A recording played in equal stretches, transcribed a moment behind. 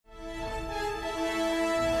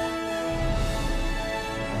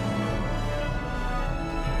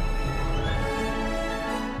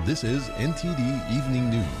This is NTD Evening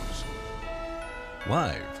News.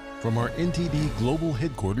 Live from our NTD Global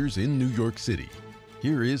Headquarters in New York City,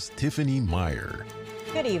 here is Tiffany Meyer.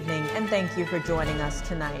 Good evening, and thank you for joining us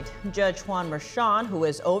tonight. Judge Juan Merchan, who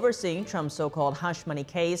is overseeing Trump's so-called hush money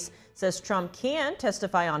case, says Trump can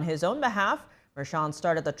testify on his own behalf. Merchan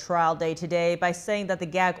started the trial day today by saying that the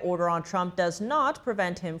gag order on Trump does not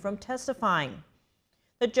prevent him from testifying.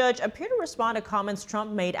 The judge appeared to respond to comments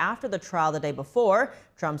Trump made after the trial the day before.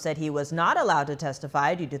 Trump said he was not allowed to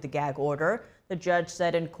testify due to the gag order. The judge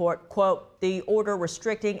said in court, quote, "The order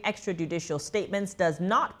restricting extrajudicial statements does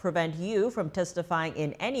not prevent you from testifying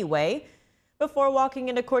in any way." Before walking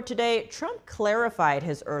into court today, Trump clarified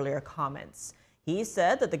his earlier comments. He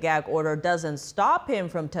said that the gag order doesn't stop him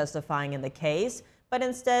from testifying in the case, but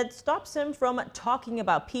instead stops him from talking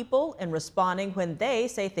about people and responding when they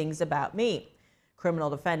say things about me.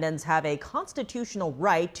 Criminal defendants have a constitutional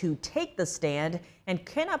right to take the stand and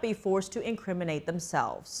cannot be forced to incriminate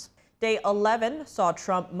themselves. Day 11 saw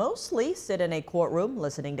Trump mostly sit in a courtroom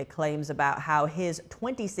listening to claims about how his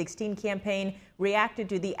 2016 campaign reacted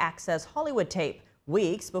to the Access Hollywood tape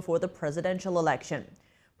weeks before the presidential election.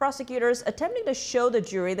 Prosecutors attempting to show the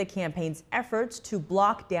jury the campaign's efforts to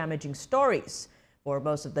block damaging stories. For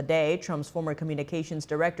most of the day, Trump's former communications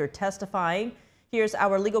director testifying. Here's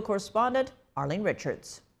our legal correspondent, Arlene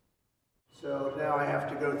Richards. So now I have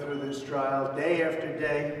to go through this trial day after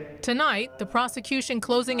day. Tonight, the prosecution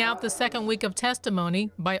closing out the second week of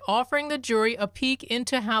testimony by offering the jury a peek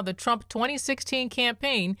into how the Trump 2016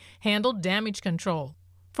 campaign handled damage control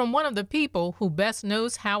from one of the people who best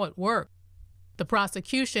knows how it worked. The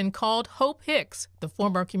prosecution called Hope Hicks, the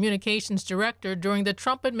former communications director during the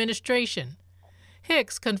Trump administration.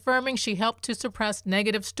 Hicks confirming she helped to suppress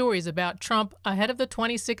negative stories about Trump ahead of the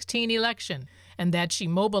 2016 election, and that she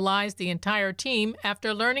mobilized the entire team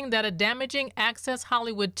after learning that a damaging Access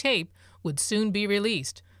Hollywood tape would soon be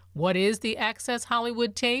released. What is the Access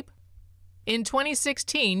Hollywood tape? In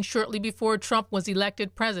 2016, shortly before Trump was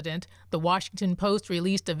elected president, the Washington Post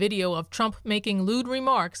released a video of Trump making lewd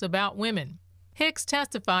remarks about women. Hicks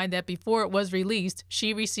testified that before it was released,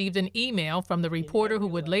 she received an email from the reporter who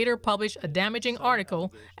would later publish a damaging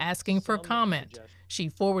article asking for comment. She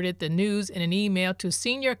forwarded the news in an email to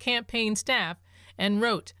senior campaign staff and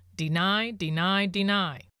wrote, "Deny, deny,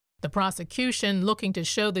 deny." The prosecution looking to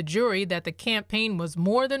show the jury that the campaign was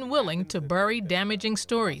more than willing to bury damaging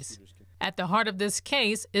stories. At the heart of this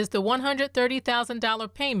case is the $130,000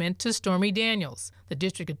 payment to Stormy Daniels. The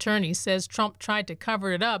district attorney says Trump tried to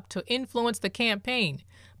cover it up to influence the campaign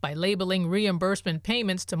by labeling reimbursement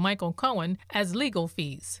payments to Michael Cohen as legal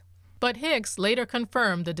fees. But Hicks later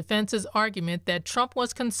confirmed the defense's argument that Trump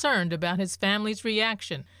was concerned about his family's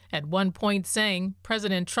reaction, at one point saying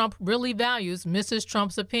President Trump really values Mrs.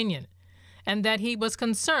 Trump's opinion, and that he was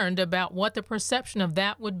concerned about what the perception of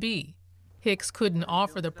that would be. Hicks couldn't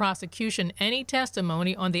offer the prosecution any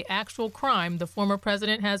testimony on the actual crime the former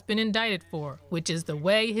president has been indicted for, which is the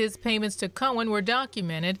way his payments to Cohen were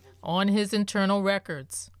documented on his internal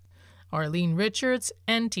records. Arlene Richards,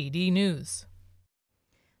 NTD News.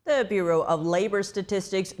 The Bureau of Labor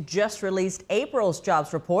Statistics just released April's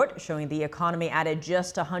jobs report, showing the economy added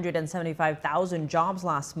just 175,000 jobs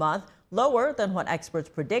last month, lower than what experts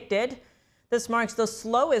predicted. This marks the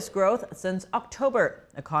slowest growth since October.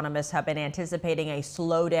 Economists have been anticipating a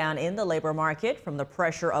slowdown in the labor market from the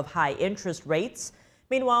pressure of high interest rates.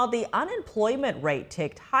 Meanwhile, the unemployment rate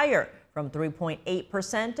ticked higher from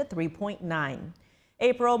 3.8% to 3.9%.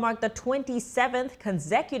 April marked the 27th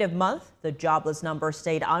consecutive month the jobless number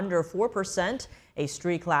stayed under 4%, a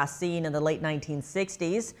streak last seen in the late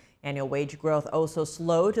 1960s. Annual wage growth also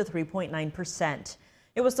slowed to 3.9%.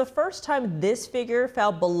 It was the first time this figure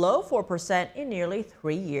fell below 4% in nearly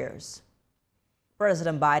 3 years.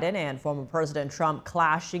 President Biden and former President Trump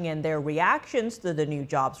clashing in their reactions to the new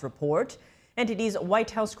jobs report. NTD's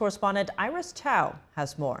White House correspondent Iris Tao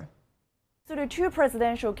has more. So the two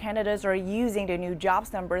presidential candidates are using the new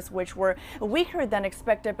jobs numbers, which were weaker than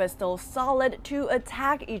expected but still solid, to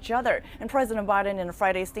attack each other. And President Biden in a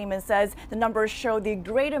Friday statement says the numbers show the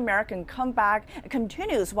great American comeback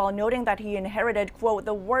continues, while noting that he inherited, quote,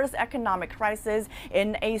 the worst economic crisis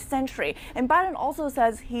in a century. And Biden also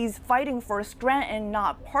says he's fighting for Scranton,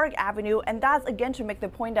 not Park Avenue. And that's again to make the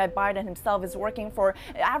point that Biden himself is working for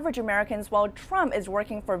average Americans while Trump is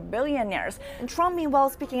working for billionaires. And Trump, meanwhile,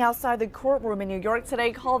 speaking outside the courtroom in New York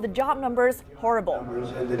today, called the job numbers horrible.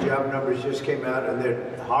 And the job numbers just came out and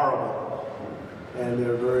they're horrible. And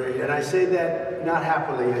they're very, and I say that not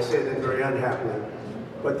happily, I say that very unhappily.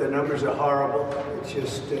 But the numbers are horrible. It's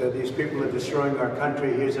just these people are destroying our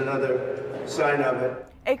country. Here's another sign of it.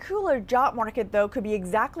 A cooler job market, though, could be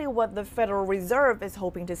exactly what the Federal Reserve is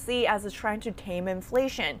hoping to see as it's trying to tame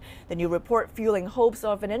inflation. The new report, fueling hopes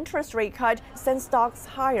of an interest rate cut, sent stocks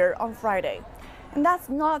higher on Friday. And that's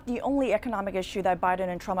not the only economic issue that Biden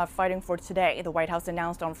and Trump are fighting for today. The White House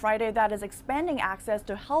announced on Friday that it's expanding access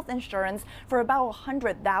to health insurance for about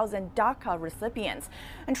 100,000 DACA recipients.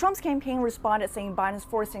 And Trump's campaign responded, saying Biden's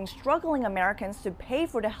forcing struggling Americans to pay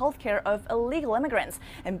for the health care of illegal immigrants.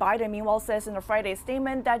 And Biden, meanwhile, says in a Friday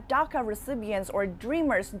statement that DACA recipients or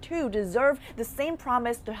dreamers, too, deserve the same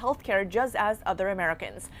promise to health care just as other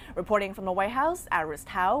Americans. Reporting from the White House, Iris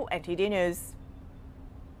Tao, NTD News.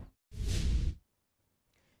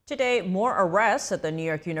 Today, more arrests at the New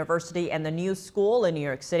York University and the new school in New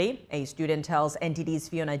York City. A student tells NTD's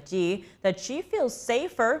Fiona G that she feels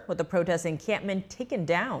safer with the protest encampment taken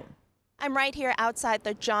down. I'm right here outside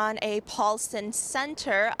the John A. Paulson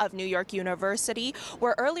Center of New York University,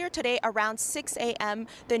 where earlier today around 6 a.m.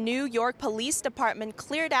 the New York Police Department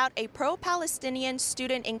cleared out a pro-Palestinian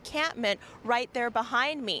student encampment right there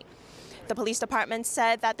behind me. The police department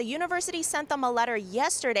said that the university sent them a letter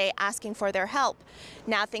yesterday asking for their help.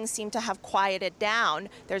 Now things seem to have quieted down.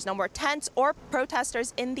 There's no more tents or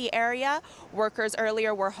protesters in the area. Workers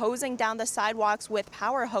earlier were hosing down the sidewalks with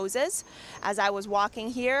power hoses. As I was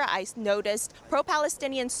walking here, I noticed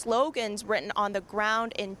pro-Palestinian slogans written on the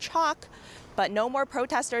ground in chalk, but no more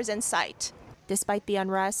protesters in sight. Despite the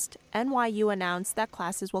unrest, NYU announced that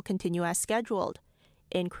classes will continue as scheduled.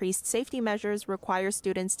 Increased safety measures require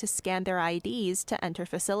students to scan their IDs to enter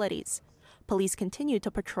facilities. Police continue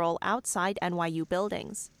to patrol outside NYU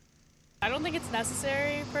buildings. I don't think it's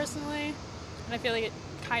necessary, personally, and I feel like it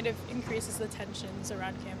kind of increases the tensions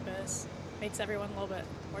around campus, makes everyone a little bit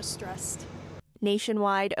more stressed.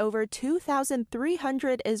 Nationwide, over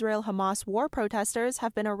 2,300 Israel-Hamas war protesters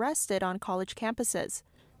have been arrested on college campuses.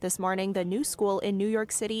 This morning, the new school in New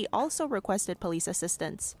York City also requested police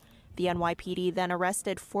assistance. The NYPD then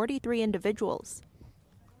arrested 43 individuals.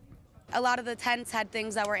 A lot of the tents had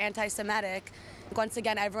things that were anti-Semitic. Once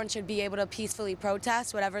again, everyone should be able to peacefully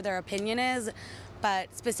protest whatever their opinion is.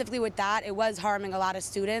 But specifically with that, it was harming a lot of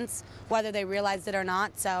students, whether they realized it or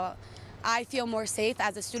not. So I feel more safe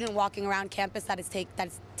as a student walking around campus that is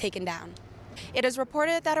taken down. It is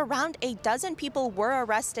reported that around a dozen people were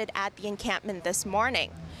arrested at the encampment this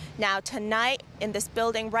morning. Now tonight in this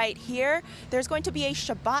building right here, there's going to be a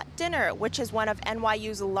Shabbat dinner, which is one of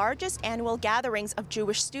NYU's largest annual gatherings of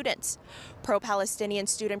Jewish students. Pro-Palestinian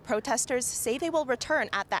student protesters say they will return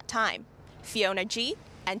at that time. Fiona G,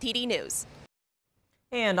 NTD News.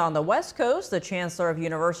 And on the West Coast, the Chancellor of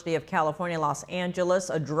University of California, Los Angeles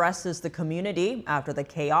addresses the community after the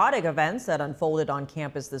chaotic events that unfolded on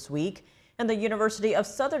campus this week. And the University of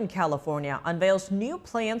Southern California unveils new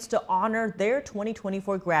plans to honor their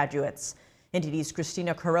 2024 graduates. NTD's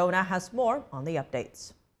Christina Corona has more on the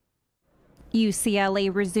updates.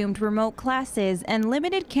 UCLA resumed remote classes and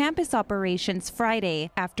limited campus operations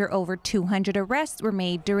Friday after over 200 arrests were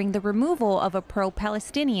made during the removal of a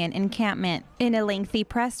pro-Palestinian encampment. In a lengthy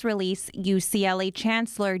press release, UCLA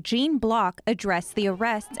Chancellor Jean Block addressed the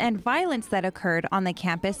arrests and violence that occurred on the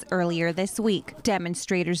campus earlier this week.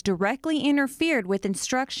 Demonstrators directly interfered with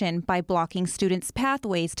instruction by blocking students'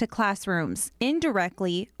 pathways to classrooms.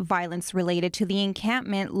 Indirectly, violence related to the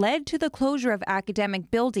encampment led to the closure of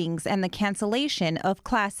academic buildings and the cancellation of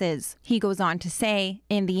classes. He goes on to say,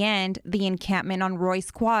 in the end, the encampment on Royce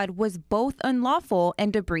Quad was both unlawful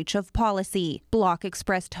and a breach of policy. Block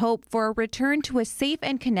expressed hope for a return to a safe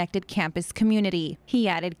and connected campus community. He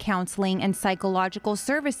added counseling and psychological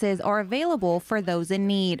services are available for those in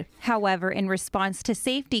need. However, in response to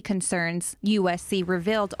safety concerns, USC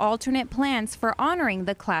revealed alternate plans for honoring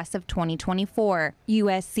the class of 2024.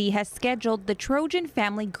 USC has scheduled the Trojan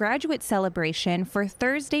Family Graduate Celebration for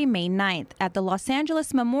Thursday, May 9th. At the Los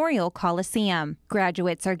Angeles Memorial Coliseum.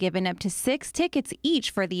 Graduates are given up to 6 tickets each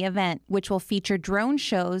for the event, which will feature drone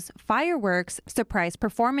shows, fireworks, surprise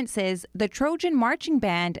performances, the Trojan Marching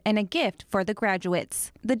Band, and a gift for the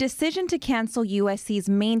graduates. The decision to cancel USC's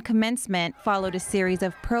main commencement followed a series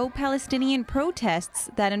of pro-Palestinian protests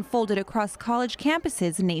that unfolded across college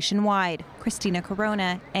campuses nationwide. Christina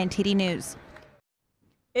Corona, NTD News.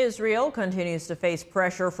 Israel continues to face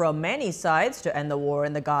pressure from many sides to end the war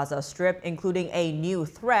in the Gaza Strip, including a new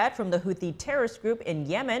threat from the Houthi terrorist group in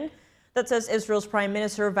Yemen that says Israel's prime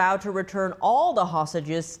minister vowed to return all the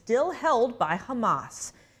hostages still held by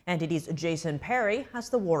Hamas. NTD's Jason Perry has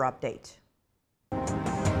the war update.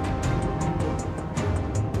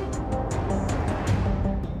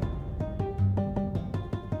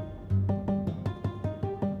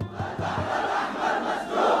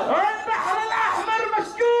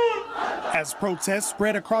 As protests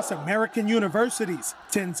spread across American universities,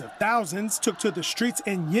 tens of thousands took to the streets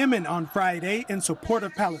in Yemen on Friday in support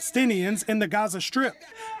of Palestinians in the Gaza Strip.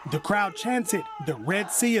 The crowd chanted, "The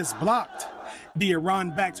Red Sea is blocked." The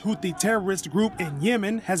Iran-backed Houthi terrorist group in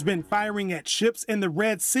Yemen has been firing at ships in the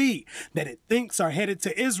Red Sea that it thinks are headed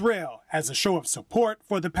to Israel as a show of support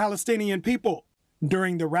for the Palestinian people.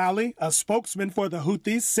 During the rally, a spokesman for the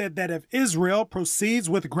Houthis said that if Israel proceeds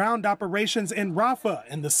with ground operations in Rafah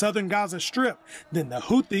in the southern Gaza Strip, then the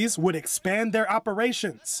Houthis would expand their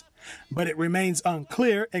operations. But it remains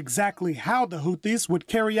unclear exactly how the Houthis would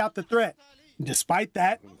carry out the threat. Despite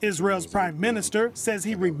that, Israel's prime minister says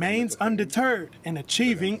he remains undeterred in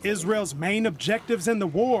achieving Israel's main objectives in the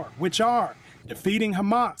war, which are defeating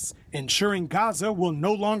Hamas, ensuring Gaza will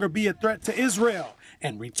no longer be a threat to Israel,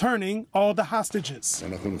 and returning all the hostages.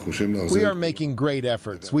 We are making great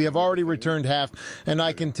efforts. We have already returned half, and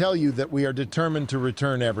I can tell you that we are determined to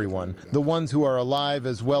return everyone, the ones who are alive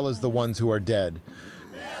as well as the ones who are dead.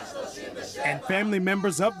 And family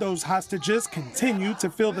members of those hostages continue to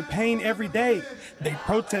feel the pain every day. They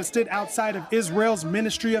protested outside of Israel's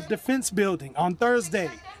Ministry of Defense building on Thursday.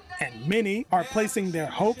 And many are placing their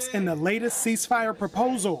hopes in the latest ceasefire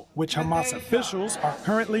proposal, which Hamas officials are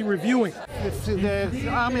currently reviewing. If the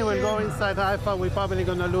army will go inside Haifa, we're probably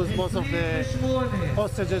going to lose most of the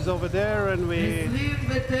hostages over there, and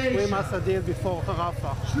we must a deal before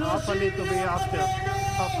Rafah. Rafah need to be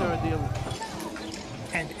after a deal.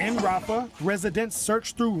 And in Rafah, residents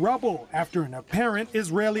searched through rubble after an apparent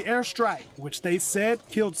Israeli airstrike, which they said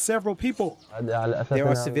killed several people. There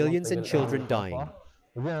are civilians and children dying.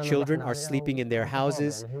 Children are sleeping in their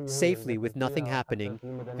houses safely with nothing happening,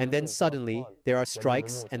 and then suddenly there are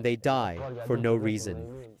strikes and they die for no reason.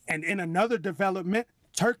 And in another development,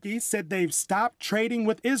 Turkey said they've stopped trading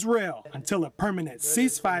with Israel until a permanent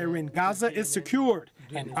ceasefire in Gaza is secured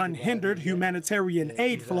and unhindered humanitarian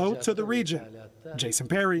aid flow to the region. Jason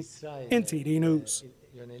Perry, NTD News.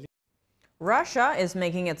 Russia is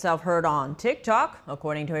making itself heard on TikTok.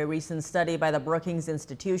 According to a recent study by the Brookings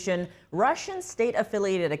Institution, Russian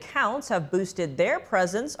state-affiliated accounts have boosted their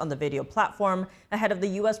presence on the video platform ahead of the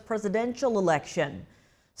U.S. presidential election.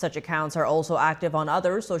 Such accounts are also active on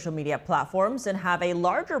other social media platforms and have a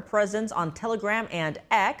larger presence on Telegram and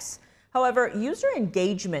X. However, user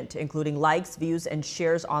engagement, including likes, views, and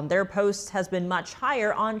shares on their posts, has been much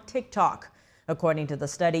higher on TikTok. According to the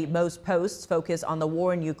study, most posts focus on the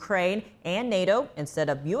war in Ukraine and NATO instead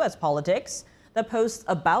of U.S. politics. The posts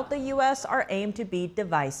about the U.S. are aimed to be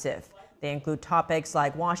divisive. They include topics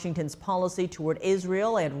like Washington's policy toward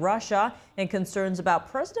Israel and Russia and concerns about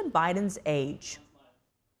President Biden's age.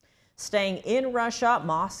 Staying in Russia,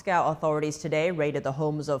 Moscow authorities today raided the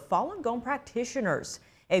homes of Falun Gong practitioners,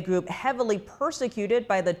 a group heavily persecuted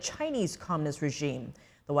by the Chinese Communist regime.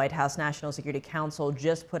 The White House National Security Council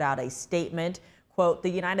just put out a statement. Quote, "The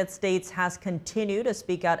United States has continued to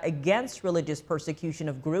speak out against religious persecution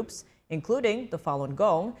of groups, including the Falun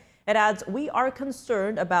Gong." It adds, "We are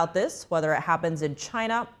concerned about this, whether it happens in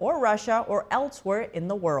China or Russia or elsewhere in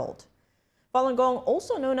the world." Falun Gong,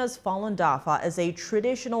 also known as Falun Dafa, is a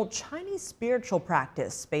traditional Chinese spiritual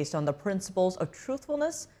practice based on the principles of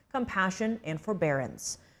truthfulness, compassion, and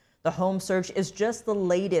forbearance. The home search is just the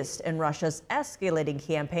latest in Russia's escalating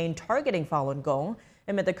campaign targeting Falun Gong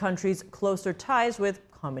amid the country's closer ties with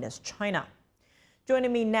Communist China.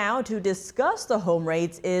 Joining me now to discuss the home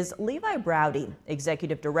raids is Levi Browdy,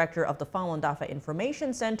 Executive Director of the Falun Dafa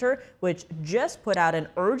Information Center, which just put out an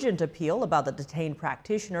urgent appeal about the detained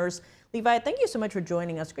practitioners. Levi, thank you so much for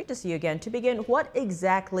joining us. Great to see you again. To begin, what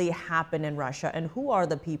exactly happened in Russia and who are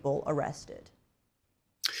the people arrested?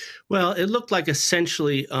 Well, it looked like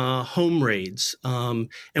essentially home raids, and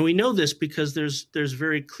we know this because there's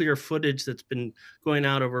very clear footage that's been going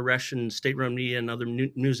out over Russian state-run media and other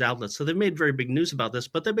news outlets. So they've made very big news about this,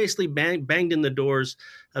 but they basically banged in the doors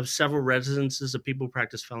of several residences of people who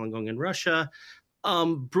practice Falun Gong in Russia,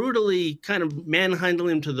 brutally kind of manhandling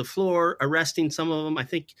them to the floor, arresting some of them. I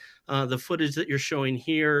think the footage that you're showing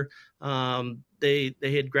here, they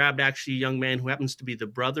had grabbed actually a young man who happens to be the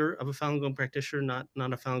brother of a Falun Gong practitioner,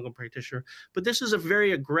 not a Falun Gong practitioner. But this is a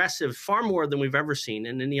very aggressive, far more than we've ever seen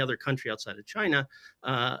in any other country outside of China,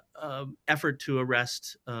 effort to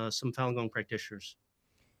arrest some Falun Gong practitioners.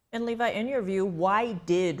 And Levi, in your view, why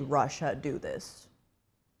did Russia do this?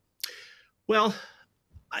 Well,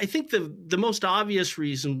 I think the most obvious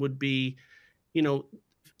reason would be,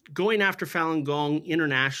 going after Falun Gong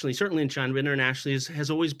internationally, certainly in China, but internationally, has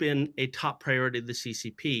always been a top priority of the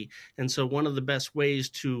CCP. And so one of the best ways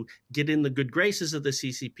to get in the good graces of the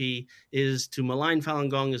CCP is to malign Falun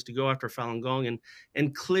Gong, is to go after Falun Gong.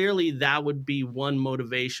 And clearly that would be one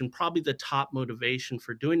motivation, probably the top motivation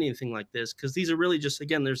for doing anything like this, because these are really just,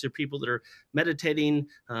 again, there's people that are meditating,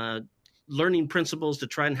 learning principles to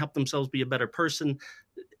try and help themselves be a better person.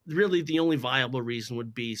 Really, the only viable reason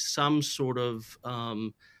would be some sort of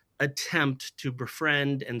attempt to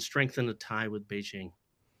befriend and strengthen a tie with Beijing.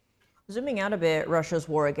 Zooming out a bit, Russia's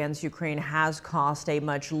war against Ukraine has caused a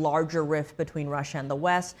much larger rift between Russia and the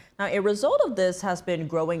West. Now, a result of this has been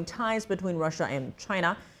growing ties between Russia and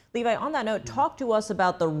China. Levi, on that note, talk to us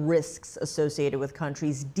about the risks associated with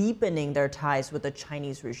countries deepening their ties with the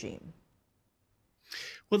Chinese regime.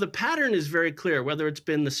 Well, the pattern is very clear, whether it's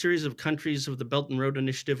been the series of countries of the Belt and Road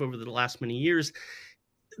Initiative over the last many years.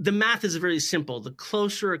 The math is very simple. The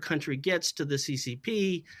closer a country gets to the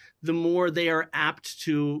CCP, the more they are apt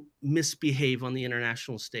to misbehave on the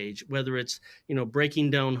international stage, whether it's, breaking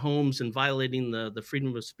down homes and violating the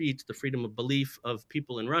freedom of speech, the freedom of belief of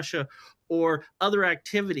people in Russia, or other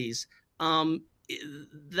activities.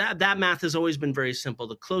 That math has always been very simple.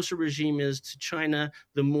 The closer regime is to China,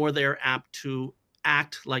 the more they are apt to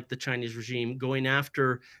act like the Chinese regime, going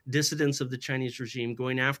after dissidents of the Chinese regime,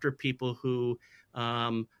 going after people who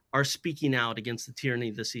are speaking out against the tyranny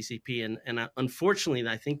of the CCP. And unfortunately,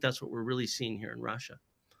 I think that's what we're really seeing here in Russia.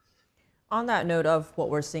 On that note of what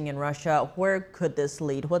we're seeing in Russia, where could this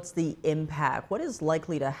lead? What's the impact? What is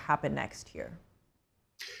likely to happen next here?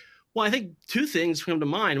 Well, I think two things come to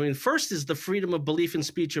mind. First is the freedom of belief and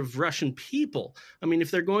speech of Russian people.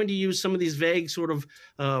 If they're going to use some of these vague sort of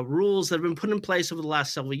rules that have been put in place over the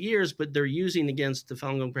last several years, but they're using against the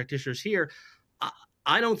Falun Gong practitioners here,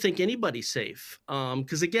 I don't think anybody's safe.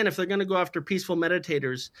 Because again, if they're going to go after peaceful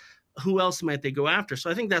meditators, who else might they go after? So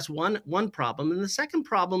I think that's one problem. And the second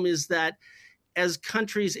problem is that as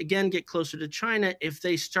countries, again, get closer to China, if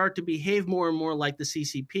they start to behave more and more like the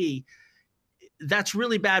CCP, that's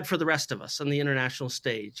really bad for the rest of us on the international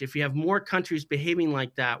stage. If you have more countries behaving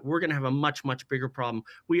like that, we're going to have a much, much bigger problem.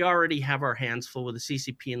 We already have our hands full with the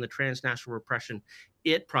CCP and the transnational repression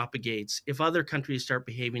it propagates. If other countries start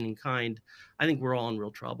behaving in kind, I think we're all in real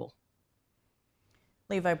trouble.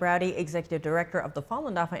 Levi Browdy, Executive Director of the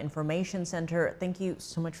Falun Dafa Information Center, thank you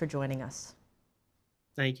so much for joining us.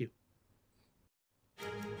 Thank you.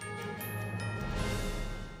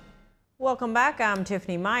 Welcome back. I'm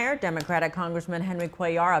Tiffany Meyer. Democratic Congressman Henry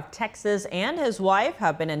Cuellar of Texas and his wife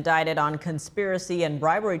have been indicted on conspiracy and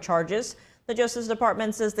bribery charges. The Justice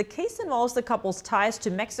Department says the case involves the couple's ties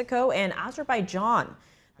to Mexico and Azerbaijan.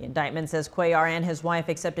 The indictment says Cuellar and his wife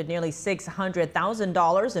accepted nearly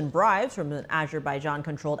 $600,000 in bribes from an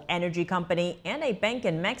Azerbaijan-controlled energy company and a bank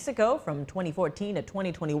in Mexico from 2014 to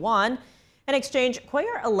 2021. In exchange,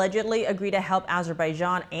 Cuellar allegedly agreed to help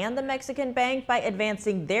Azerbaijan and the Mexican bank by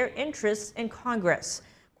advancing their interests in Congress.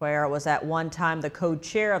 Cuellar was at one time the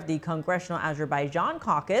co-chair of the Congressional Azerbaijan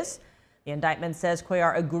Caucus. The indictment says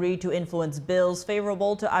Cuellar agreed to influence bills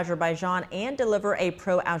favorable to Azerbaijan and deliver a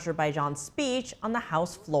pro-Azerbaijan speech on the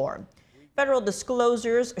House floor. Federal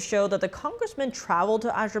disclosures show that the congressman traveled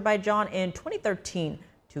to Azerbaijan in 2013.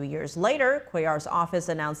 2 years later, Cuellar's office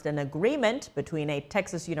announced an agreement between a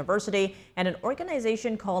Texas university and an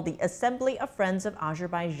organization called the Assembly of Friends of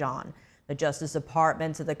Azerbaijan. The Justice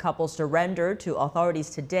Department said the couple surrendered to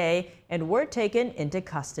authorities today and were taken into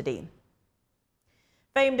custody.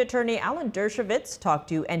 Famed attorney Alan Dershowitz talked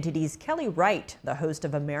to NTD's Kelly Wright, the host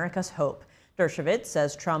of America's Hope. Dershowitz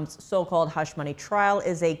says Trump's so-called hush money trial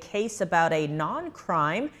is a case about a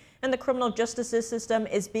non-crime, and the criminal justice system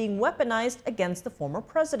is being weaponized against the former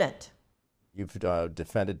president. You've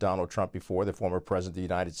defended Donald Trump before, the former president of the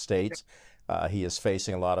United States. He is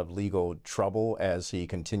facing a lot of legal trouble as he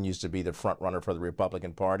continues to be the front runner for the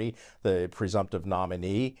Republican Party, the presumptive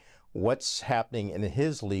nominee. What's happening in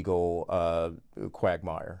his legal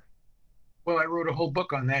quagmire? Well, I wrote a whole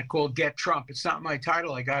book on that called Get Trump. It's not my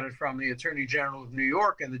title. I got it from the Attorney General of New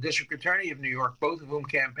York and the District Attorney of New York, both of whom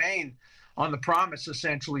campaigned on the promise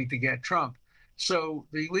essentially to get Trump. So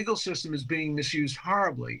the legal system is being misused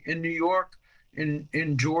horribly in New York,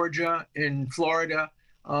 in Georgia, in Florida,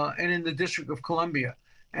 and in the District of Columbia.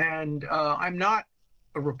 And I'm not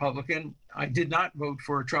a Republican. I did not vote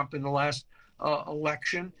for Trump in the last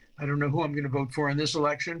election. I don't know who I'm going to vote for in this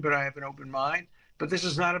election, but I have an open mind. But this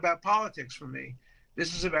is not about politics for me.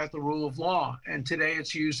 This is about the rule of law. And today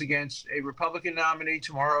it's used against a Republican nominee.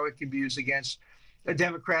 Tomorrow it can be used against a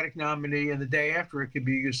Democratic nominee. And the day after it could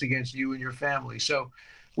be used against you and your family. So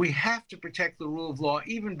We have to protect the rule of law,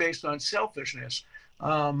 even based on selfishness.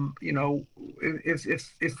 You know,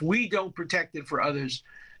 if we don't protect it for others,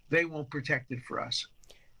 they won't protect it for us.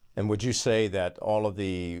 And would you say that all of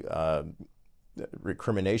the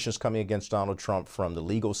recriminations coming against Donald Trump from the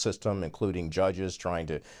legal system, including judges trying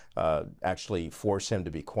to actually force him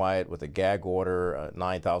to be quiet with a gag order, a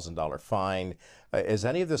 $9,000 fine, is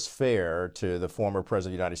any of this fair to the former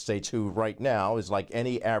president of the United States, who right now is like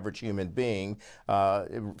any average human being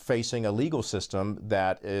facing a legal system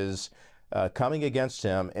that is coming against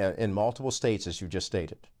him in multiple states, as you just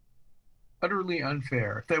stated? Utterly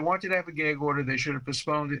unfair. If they wanted to have a gag order, they should have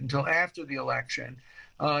postponed it until after the election.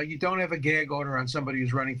 You don't have a gag order on somebody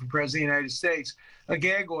who's running for president of the United States. A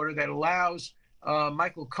gag order that allows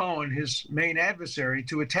Michael Cohen, his main adversary,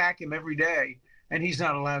 to attack him every day, and he's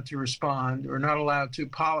not allowed to respond or not allowed to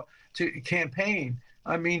campaign.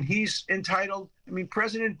 I mean, he's entitled. I mean,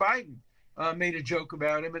 President Biden made a joke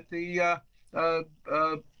about him at the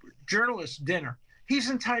journalist dinner. He's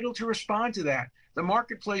entitled to respond to that. The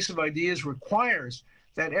marketplace of ideas requires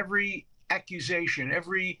that every accusation,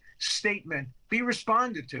 every statement be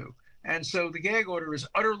responded to. And so the gag order is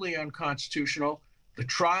utterly unconstitutional. The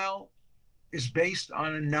trial is based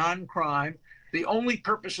on a non-crime. The only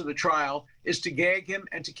purpose of the trial is to gag him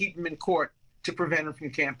and to keep him in court to prevent him from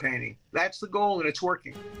campaigning. That's the goal, and it's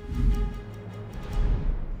working.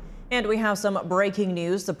 And we have some breaking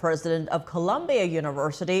news. The president of Columbia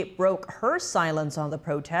University broke her silence on the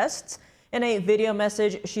protests. In a video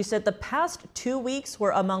message, she said the past 2 weeks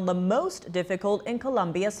were among the most difficult in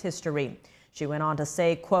Columbia's history. She went on to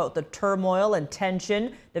say, quote, "The turmoil and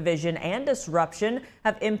tension, division and disruption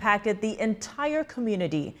have impacted the entire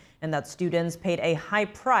community, and that students paid a high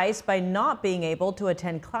price by not being able to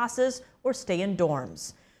attend classes or stay in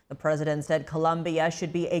dorms." The president said Columbia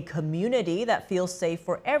should be a community that feels safe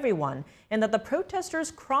for everyone, and that the protesters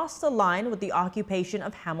crossed the line with the occupation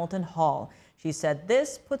of Hamilton Hall. She said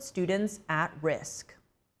this puts students at risk.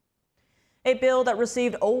 A bill that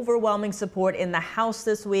received overwhelming support in the House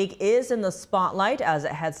this week is in the spotlight as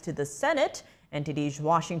it heads to the Senate. NTD's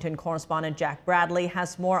Washington correspondent Jack Bradley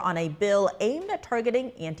has more on a bill aimed at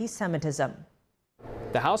targeting anti-Semitism.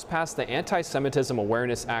 The House passed the Antisemitism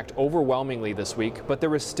Awareness Act overwhelmingly this week, but there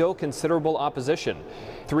was still considerable opposition.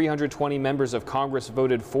 320 members of Congress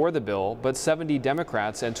voted for the bill, but 70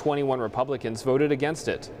 Democrats and 21 Republicans voted against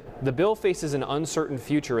it. The bill faces an uncertain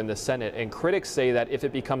future in the Senate, and critics say that if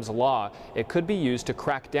it becomes law, it could be used to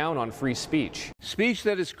crack down on free speech. Speech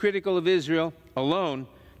that is critical of Israel alone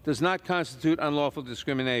does not constitute unlawful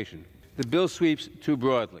discrimination. The bill sweeps too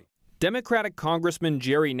broadly. Democratic Congressman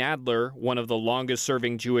Jerry Nadler, one of the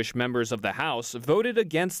longest-serving Jewish members of the House, voted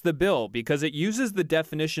against the bill because it uses the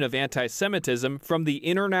definition of anti-Semitism from the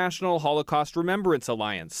International Holocaust Remembrance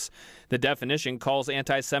Alliance. The definition calls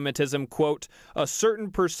anti-Semitism, quote, "a certain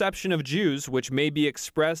perception of Jews which may be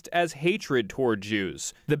expressed as hatred toward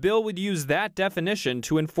Jews." The bill would use that definition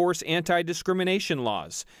to enforce anti-discrimination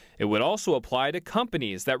laws. It would also apply to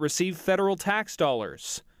companies that receive federal tax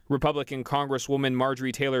dollars. Republican Congresswoman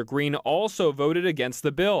Marjorie Taylor Greene also voted against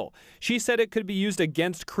the bill. She said it could be used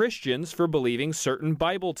against Christians for believing certain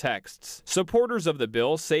Bible texts. Supporters of the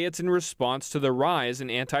bill say it's in response to the rise in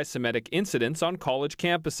anti-Semitic incidents on college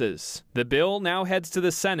campuses. The bill now heads to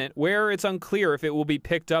the Senate, where it's unclear if it will be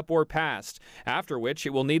picked up or passed, after which it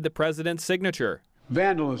will need the president's signature.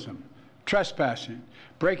 Vandalism, trespassing,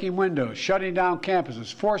 breaking windows, shutting down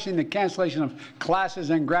campuses, forcing the cancellation of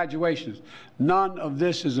classes and graduations. None of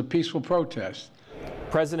this is a peaceful protest.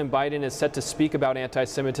 President Biden is set to speak about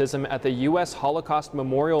anti-Semitism at the U.S. Holocaust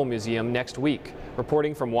Memorial Museum next week.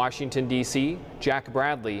 Reporting from Washington, D.C., Jack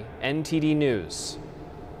Bradley, NTD News.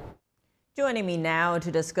 Joining me now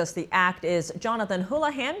to discuss the act is Jonathan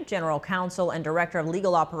Houlihan, General Counsel and Director of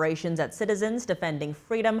Legal Operations at Citizens Defending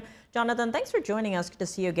Freedom. Jonathan, thanks for joining us. Good to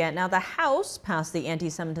see you again. Now, the House passed the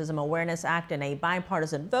Anti-Semitism Awareness Act in a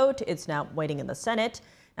bipartisan vote. It's now waiting in the Senate.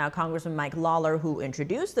 Now, Congressman Mike Lawler, who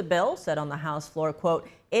introduced the bill, said on the House floor, quote,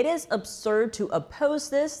 "It is absurd to oppose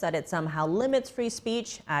this, that it somehow limits free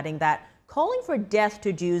speech," adding that calling for death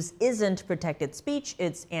to Jews isn't protected speech,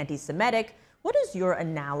 it's anti-Semitic. What is your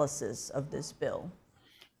analysis of this bill?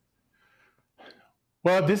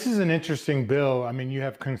 Well, this is an interesting bill. I mean, you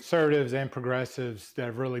have conservatives and progressives that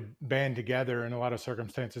have really band together in a lot of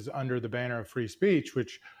circumstances under the banner of free speech,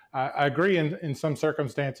 which I agree in some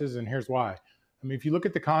circumstances, and here's why. I mean, if you look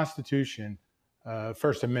at the Constitution,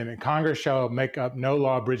 First Amendment, Congress shall make up no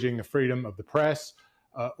law abridging the freedom of the press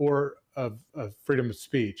or of freedom of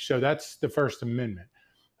speech. So that's the First Amendment.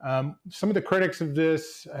 Some of the critics of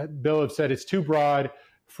this bill have said it's too broad.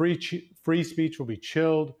 Free speech will be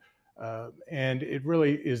chilled. and it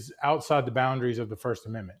really is outside the boundaries of the First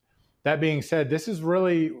Amendment. That being said, this is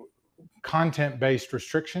really content-based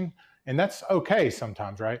restriction, and that's okay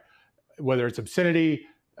sometimes, right? Whether it's obscenity,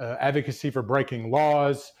 advocacy for breaking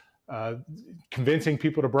laws, convincing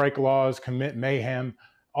people to break laws, commit mayhem,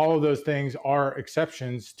 all of those things are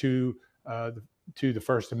exceptions to the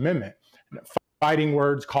First Amendment. Fighting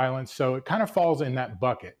words, violence, so it kind of falls in that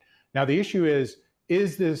bucket. Now the issue is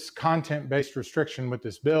this content-based restriction with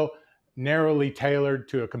this bill narrowly tailored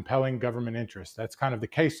to a compelling government interest? That's kind of the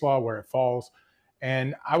case law where it falls.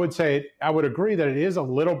 And I would say, I would agree that it is a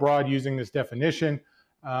little broad using this definition,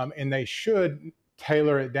 and they should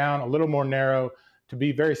tailor it down a little more narrow to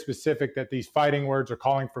be very specific that these fighting words are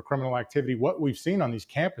calling for criminal activity. What we've seen on these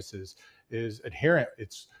campuses is adherent.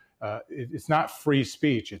 It's not free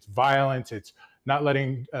speech. It's violence. It's not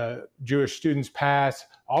letting Jewish students pass.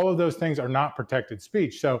 All of those things are not protected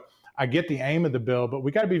speech. So I get the aim of the bill, but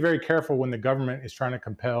we got to be very careful when the government is trying to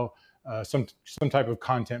compel some type of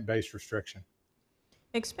content-based restriction.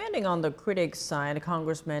 Expanding on the critics' side,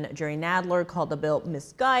 Congressman Jerry Nadler called the bill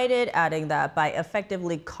misguided, adding that by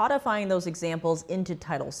effectively codifying those examples into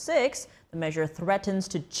Title VI, the measure threatens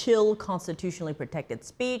to chill constitutionally protected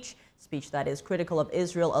speech. Speech that is critical of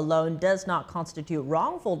Israel alone does not constitute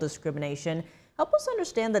wrongful discrimination. Help us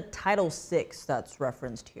understand the Title VI that's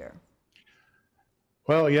referenced here.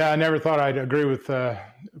 Well, yeah, I never thought I'd agree with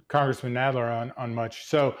Congressman Nadler on much.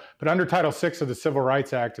 But under Title VI of the Civil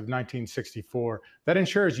Rights Act of 1964, that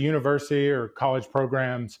ensures university or college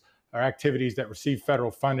programs or activities that receive federal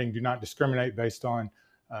funding do not discriminate based on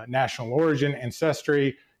national origin,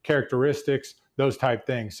 ancestry, characteristics, those type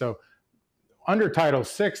things. So under Title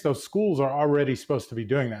VI, those schools are already supposed to be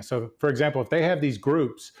doing that. So, for example, if they have these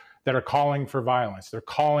groups that are calling for violence, they're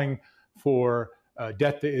calling for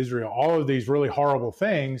death to Israel, all of these really horrible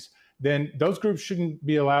things, then those groups shouldn't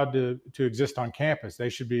be allowed to exist on campus. They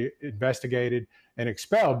should be investigated and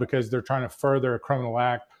expelled because they're trying to further a criminal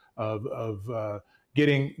act of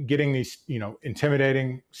getting these,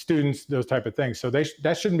 intimidating students, those type of things. So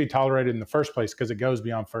that shouldn't be tolerated in the first place because it goes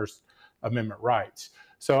beyond First Amendment rights.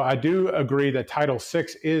 So I do agree that Title VI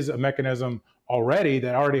is a mechanism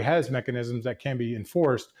that already has mechanisms that can be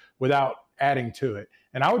enforced without adding to it.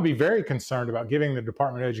 And I would be very concerned about giving the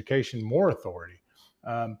Department of Education more authority.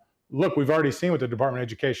 Look, we've already seen what the Department of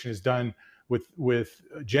Education has done with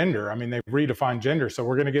gender. I mean, they've redefined gender. So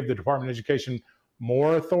we're going to give the Department of Education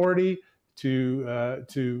more authority to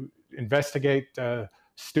investigate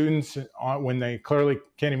students when they clearly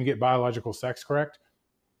can't even get biological sex correct.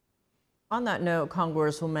 On that note,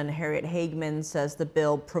 Congresswoman Harriet Hageman says the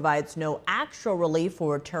bill provides no actual relief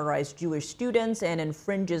for terrorized Jewish students and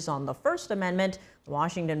infringes on the First Amendment. The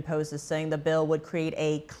Washington Post is saying the bill would create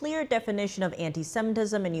a clear definition of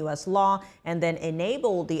anti-Semitism in U.S. law and then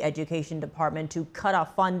enable the Education Department to cut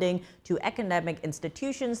off funding to academic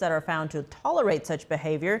institutions that are found to tolerate such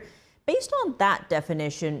behavior. Based on that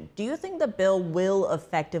definition, do you think the bill will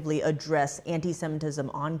effectively address anti-Semitism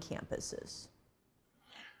on campuses?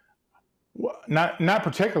 Well, not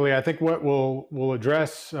particularly. I think what will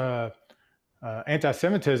address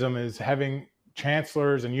anti-Semitism is having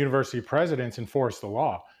chancellors and university presidents enforce the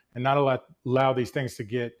law and not allow these things to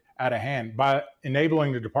get out of hand by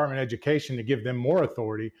enabling the Department of Education to give them more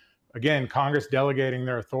authority. Again, Congress delegating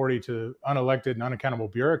their authority to unelected and unaccountable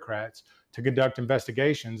bureaucrats to conduct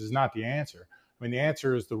investigations is not the answer. I mean, the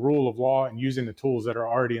answer is the rule of law and using the tools that are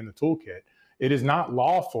already in the toolkit. It is not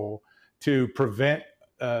lawful to prevent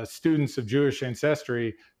students of Jewish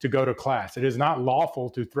ancestry to go to class. It is not lawful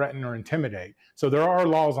to threaten or intimidate. So there are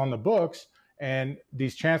laws on the books, and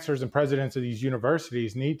these chancellors and presidents of these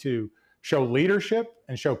universities need to show leadership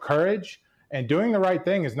and show courage. And doing the right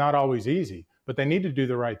thing is not always easy, but they need to do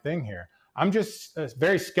the right thing here. I'm just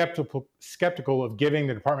very skeptical of giving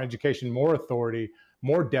the Department of Education more authority,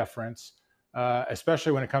 more deference,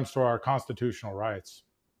 especially when it comes to our constitutional rights.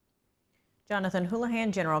 Jonathan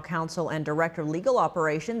Houlihan, General Counsel and Director of Legal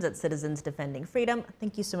Operations at Citizens Defending Freedom.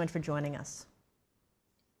 Thank you so much for joining us.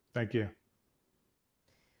 Thank you.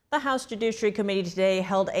 The House Judiciary Committee today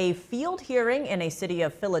held a field hearing in a city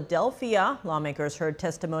of Philadelphia. Lawmakers heard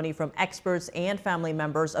testimony from experts and family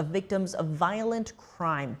members of victims of violent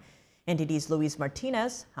crime. NTD's Luis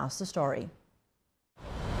Martinez has the story.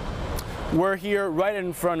 We're here right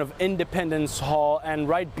in front of Independence Hall and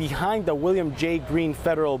right behind the William J. Green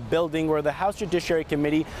Federal Building, where the House Judiciary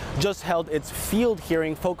Committee just held its field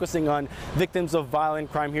hearing focusing on victims of violent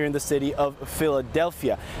crime here in the city of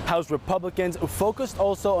Philadelphia. House Republicans focused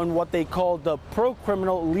also on what they called the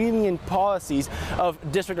pro-criminal lenient policies of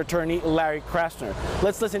District Attorney Larry Krasner.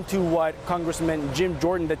 Let's listen to what Congressman Jim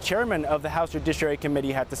Jordan, the chairman of the House Judiciary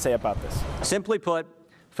Committee, had to say about this. Simply put,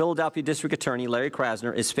 Philadelphia District Attorney Larry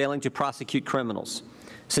Krasner is failing to prosecute criminals.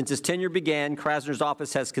 Since his tenure began, Krasner's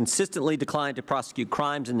office has consistently declined to prosecute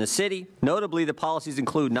crimes in the city. Notably, the policies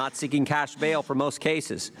include not seeking cash bail for most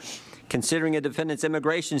cases, considering a defendant's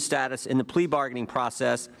immigration status in the plea bargaining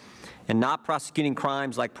process, and not prosecuting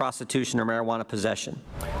crimes like prostitution or marijuana possession.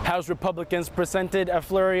 House Republicans presented a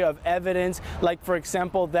flurry of evidence, like, for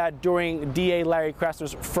example, that during DA Larry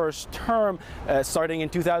Krasner's first term, starting in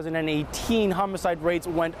 2018, homicide rates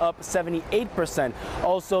went up 78%.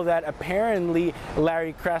 Also, that apparently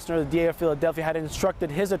Larry Krasner, the DA of Philadelphia, had instructed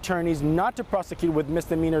his attorneys not to prosecute with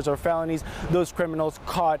misdemeanors or felonies those criminals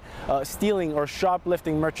caught stealing or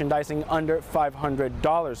shoplifting merchandising under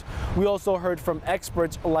 $500. We also heard from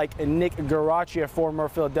experts like Nick Garacci, a former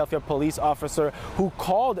Philadelphia police officer, who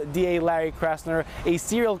called DA Larry Krasner a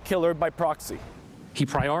serial killer by proxy. He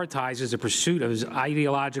prioritizes the pursuit of his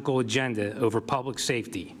ideological agenda over public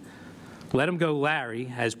safety. Let him go Larry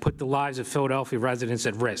has put the lives of Philadelphia residents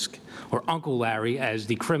at risk, or Uncle Larry, as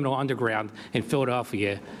the criminal underground in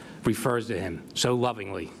Philadelphia refers to him so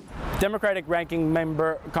lovingly. Democratic ranking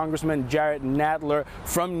member Congressman Jerry Nadler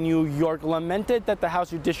from New York lamented that the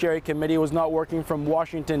House Judiciary Committee was not working from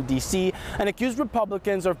Washington, D.C., and accused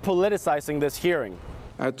Republicans of politicizing this hearing.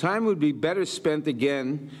 Our time would be better spent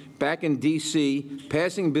again back in D.C.,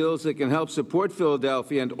 passing bills that can help support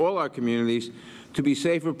Philadelphia and all our communities to be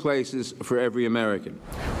safer places for every American.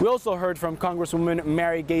 We also heard from Congresswoman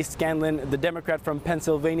Mary Gay Scanlon, the Democrat from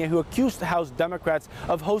Pennsylvania, who accused House Democrats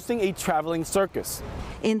of hosting a traveling circus.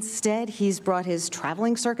 Instead, he's brought his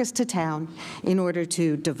traveling circus to town in order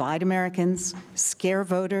to divide Americans, scare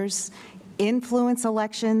voters, influence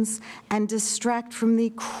elections, and distract from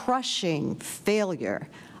the crushing failure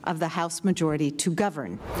of the House majority to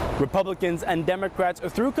govern. Republicans and Democrats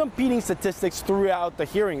threw competing statistics throughout the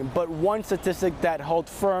hearing, but one statistic that held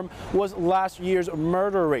firm was last year's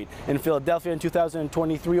murder rate. In Philadelphia in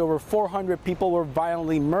 2023, over 400 people were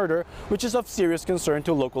violently murdered, which is of serious concern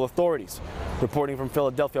to local authorities. Reporting from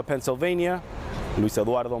Philadelphia, Pennsylvania, Luis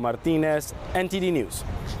Eduardo Martinez, NTD News.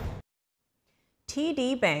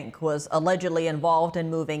 TD Bank was allegedly involved in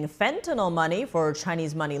moving fentanyl money for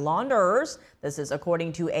Chinese money launderers. This is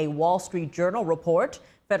according to a Wall Street Journal report.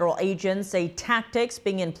 Federal agents say tactics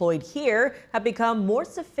being employed here have become more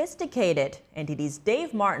sophisticated. NTD's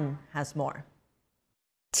Dave Martin has more.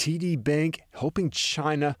 TD Bank helping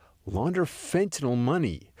China launder fentanyl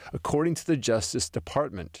money, according to the Justice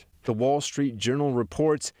Department. The Wall Street Journal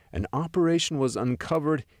reports an operation was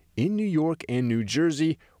uncovered in New York and New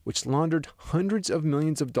Jersey, which laundered hundreds of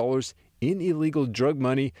millions of dollars in illegal drug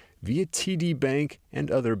money via TD Bank and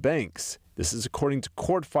other banks. This is according to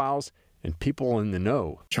court files and people in the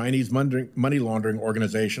know. Chinese money laundering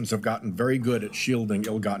organizations have gotten very good at shielding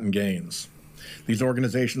ill-gotten gains. These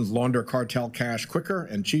organizations launder cartel cash quicker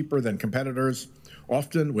and cheaper than competitors,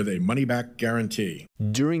 often with a money-back guarantee.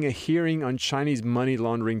 During a hearing on Chinese money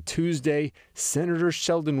laundering Tuesday, Senator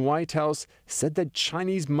Sheldon Whitehouse said that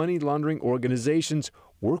Chinese money laundering organizations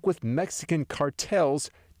work with Mexican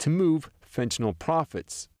cartels to move fentanyl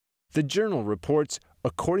profits. The Journal reports,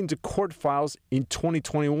 according to court files in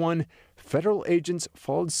 2021, federal agents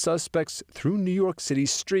followed suspects through New York City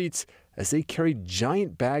streets as they carried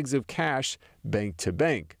giant bags of cash bank to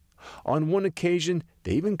bank. On one occasion,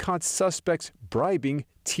 they even caught suspects bribing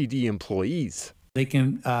TD employees. They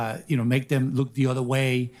can, make them look the other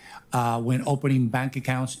way when opening bank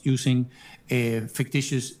accounts using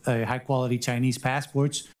fictitious, high-quality Chinese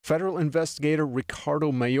passports. Federal investigator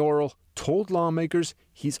Ricardo Mayoral told lawmakers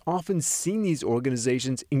he's often seen these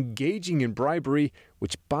organizations engaging in bribery,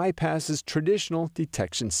 which bypasses traditional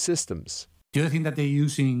detection systems. The other thing that they're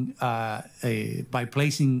using by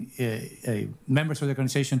placing members of the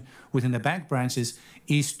organization within the bank branches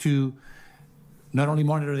is to not only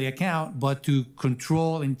monitor the account, but to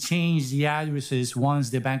control and change the addresses once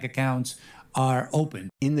the bank accounts are open.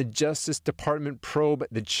 In the Justice Department probe,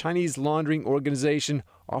 the Chinese laundering organization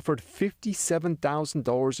offered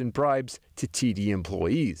 $57,000 in bribes to TD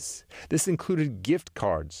employees. This included gift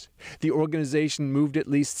cards. The organization moved at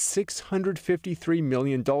least $653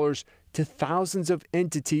 million to thousands of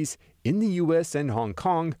entities in the U.S. and Hong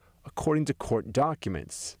Kong, according to court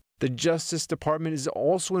documents. The Justice Department is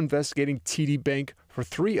also investigating TD Bank for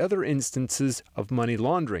 3 other instances of money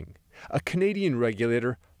laundering. A Canadian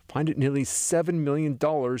regulator fined it nearly $7 million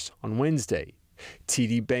on Wednesday.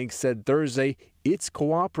 TD Bank said Thursday it's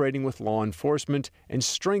cooperating with law enforcement and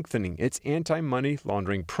strengthening its anti-money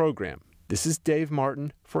laundering program. This is Dave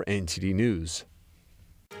Martin for NTD News.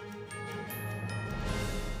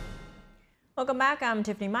 Welcome back. I'm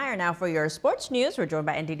Tiffany Meyer now for your sports news. We're joined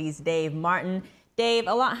by NTD's Dave Martin. Dave,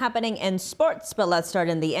 a lot happening in sports, but let's start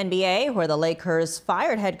in the NBA, where the Lakers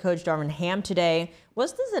fired head coach Darvin Ham today.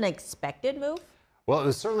 Was this an expected move? Well, it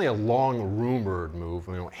was certainly a long-rumored move.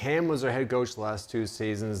 Ham was their head coach the last 2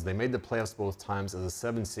 seasons. They made the playoffs both times as a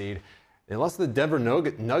 7 seed. They lost to the Denver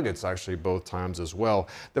Nuggets actually both times as well.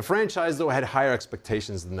 The franchise, though, had higher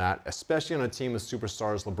expectations than that, especially on a team with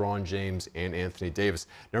superstars LeBron James and Anthony Davis.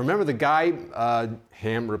 Now remember, the guy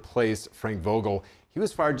Ham replaced, Frank Vogel, he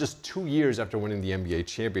was fired just 2 years after winning the NBA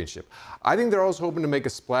championship. I think they're also hoping to make a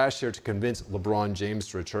splash here to convince LeBron James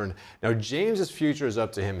to return. Now, James's future is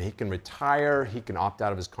up to him. He can retire, he can opt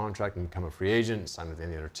out of his contract and become a free agent, sign with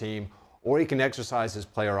any other team, or he can exercise his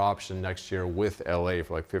player option next year with LA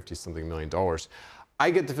for like $50-something million.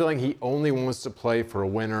 I get the feeling he only wants to play for a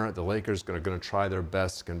winner. The Lakers are going to try their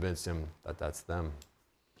best to convince him that that's them.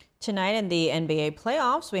 Tonight in the NBA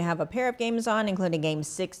playoffs, we have a pair of games on, including Game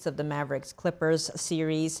 6 of the Mavericks-Clippers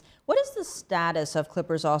series. What is the status of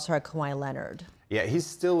Clippers All-Star Kawhi Leonard? Yeah, he's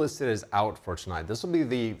still listed as out for tonight. This will be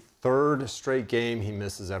the 3rd straight game he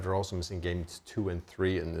misses after also missing games 2 and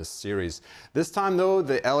 3 in this series. This time, though,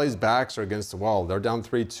 the LA's backs are against the wall. They're down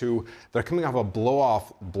 3-2. They're coming off a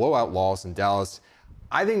blowout loss in Dallas.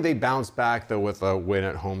 I think they bounce back, though, with a win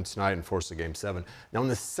at home tonight and force a Game 7. Now, in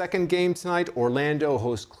the second game tonight, Orlando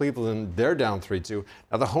hosts Cleveland. They're down 3-2.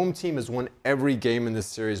 Now, the home team has won every game in this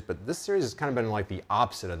series, but this series has kind of been like the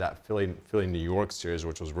opposite of that Philly-New York series,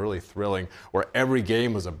 which was really thrilling, where every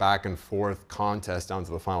game was a back-and-forth contest down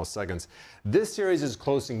to the final seconds. This series is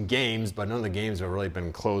close in games, but none of the games have really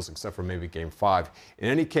been close, except for maybe Game 5. In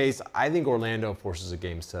any case, I think Orlando forces a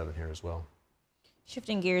Game 7 here as well.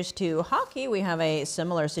 Shifting gears to hockey, we have a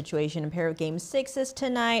similar situation. A pair of Game 6s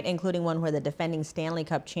tonight, including one where the defending Stanley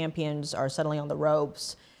Cup champions are settling on the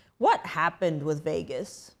ropes. What happened with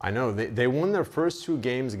Vegas? I know. They won their first 2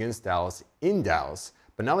 games against Dallas in Dallas,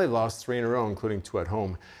 but now they've lost 3 in a row, including 2 at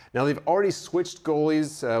home. Now, they've already switched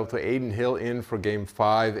goalies with Aiden Hill in for Game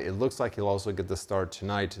 5. It looks like he'll also get the start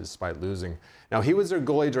tonight, despite losing. Now, he was their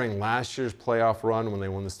goalie during last year's playoff run when they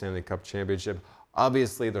won the Stanley Cup championship.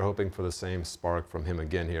 Obviously, they're hoping for the same spark from him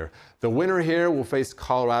again here. The winner here will face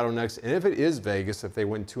Colorado next, and if it is Vegas, if they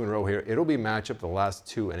win 2 in a row here, it'll be a matchup of the last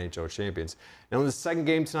 2 NHL champions. Now, in the second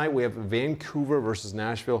game tonight, we have Vancouver versus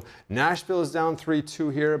Nashville. Nashville is down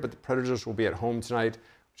 3-2 here, but the Predators will be at home tonight,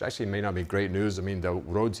 which actually may not be great news. I mean, the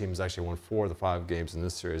road team has actually won 4 of the 5 games in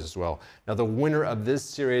this series as well. Now, the winner of this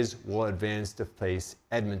series will advance to face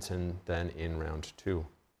Edmonton then in round 2.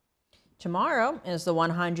 Tomorrow is the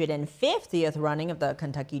 150th running of the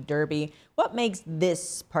Kentucky Derby. What makes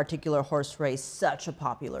this particular horse race such a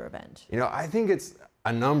popular event? I think it's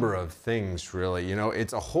a number of things, really.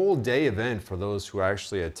 It's a whole day event for those who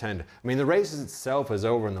actually attend. I mean, the race itself is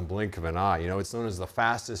over in the blink of an eye. It's known as the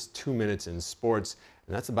fastest 2 minutes in sports,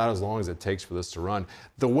 and that's about as long as it takes for this to run.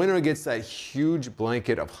 The winner gets that huge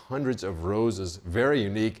blanket of hundreds of roses, very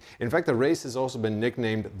unique. In fact, the race has also been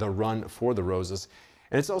nicknamed the Run for the Roses.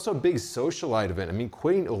 And it's also a big socialite event. I mean,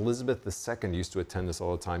 Queen Elizabeth II used to attend this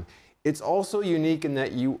all the time. It's also unique in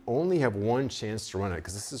that you only have one chance to run it,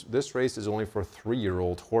 because this race is only for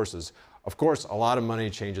 3-year-old horses. Of course, a lot of money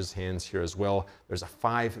changes hands here as well. There's a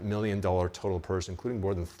 $5 million total purse, including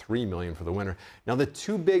more than $3 million for the winner. Now, the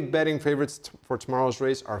 2 big betting favorites for tomorrow's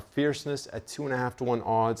race are Fierceness at 2.5 to 1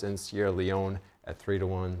 odds and Sierra Leone at 3 to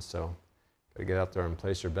 1. So, gotta get out there and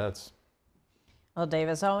place your bets. Well, Dave,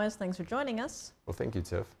 as always, thanks for joining us. Well, thank you,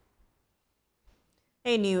 Tiff.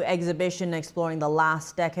 A new exhibition exploring the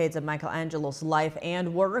last decades of Michelangelo's life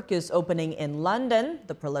and work is opening in London.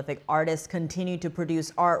 The prolific artist continued to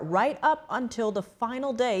produce art right up until the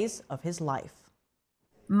final days of his life.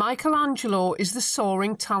 Michelangelo is the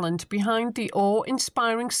soaring talent behind the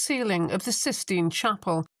awe-inspiring ceiling of the Sistine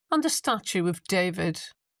Chapel and the statue of David.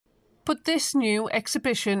 But this new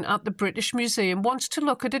exhibition at the British Museum wants to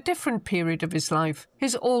look at a different period of his life,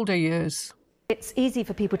 his older years. It's easy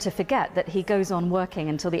for people to forget that he goes on working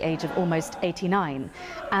until the age of almost 89,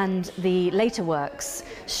 and the later works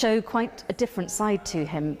show quite a different side to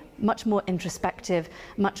him, much more introspective,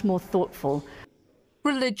 much more thoughtful.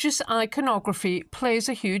 Religious iconography plays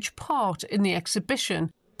a huge part in the exhibition,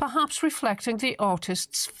 perhaps reflecting the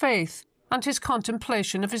artist's faith and his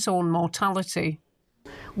contemplation of his own mortality.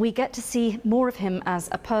 we get to see more of him as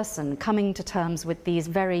a person, coming to terms with these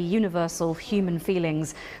very universal human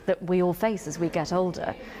feelings that we all face as we get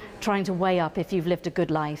older, trying to weigh up if you've lived a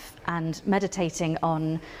good life and meditating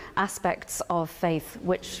on aspects of faith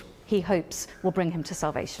which he hopes will bring him to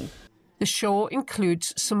salvation. The show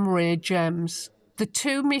includes some rare gems. The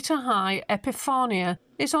 2-metre-high Epiphania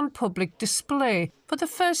is on public display for the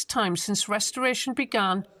first time since restoration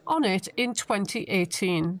began on it in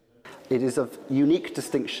 2018. It is of unique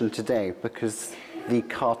distinction today because the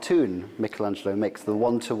cartoon Michelangelo makes, the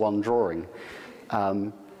one-to-one drawing,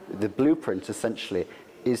 the blueprint essentially,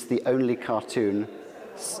 is the only cartoon,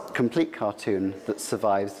 complete cartoon, that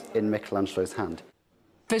survives in Michelangelo's hand.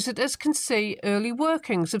 Visitors can see early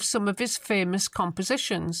workings of some of his famous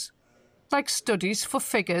compositions, like studies for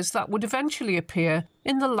figures that would eventually appear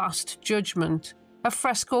in The Last Judgment, a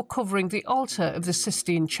fresco covering the altar of the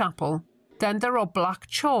Sistine Chapel. Then there are black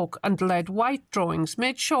chalk and lead white drawings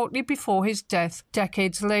made shortly before his death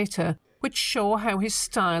decades later, which show how his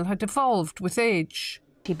style had evolved with age.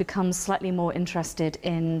 He becomes slightly more interested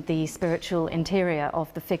in the spiritual interior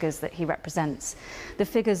of the figures that he represents. The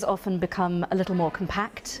figures often become a little more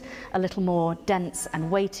compact, a little more dense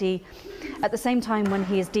and weighty. At the same time, when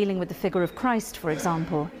he is dealing with the figure of Christ, for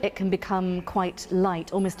example, it can become quite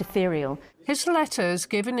light, almost ethereal. His letters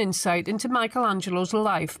give an insight into Michelangelo's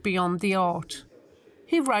life beyond the art.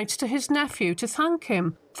 He writes to his nephew to thank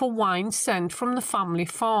him for wine sent from the family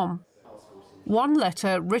farm. One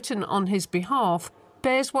letter, written on his behalf,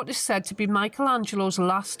 bears what is said to be Michelangelo's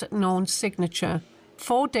last known signature,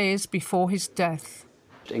 4 days before his death.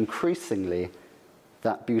 Increasingly,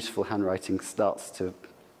 that beautiful handwriting starts to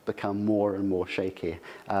become more and more shaky.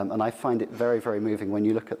 And I find it very, very moving when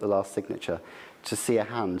you look at the last signature to see a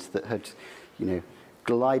hand that had,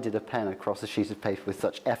 glided a pen across a sheet of paper with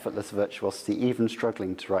such effortless virtuosity, even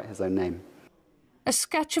struggling to write his own name. A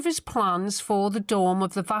sketch of his plans for the dome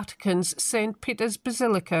of the Vatican's St. Peter's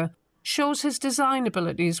Basilica shows his design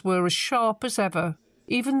abilities were as sharp as ever,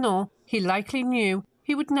 even though he likely knew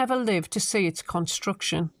he would never live to see its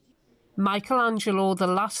construction. Michelangelo: The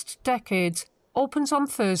Last Decades opens on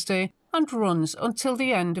Thursday and runs until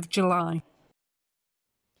the end of July.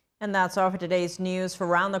 And that's all for today's news. For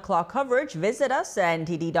round-the-clock coverage, visit us at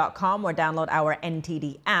ntd.com or download our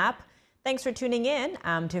NTD app. Thanks for tuning in.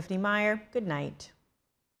 I'm Tiffany Meyer. Good night.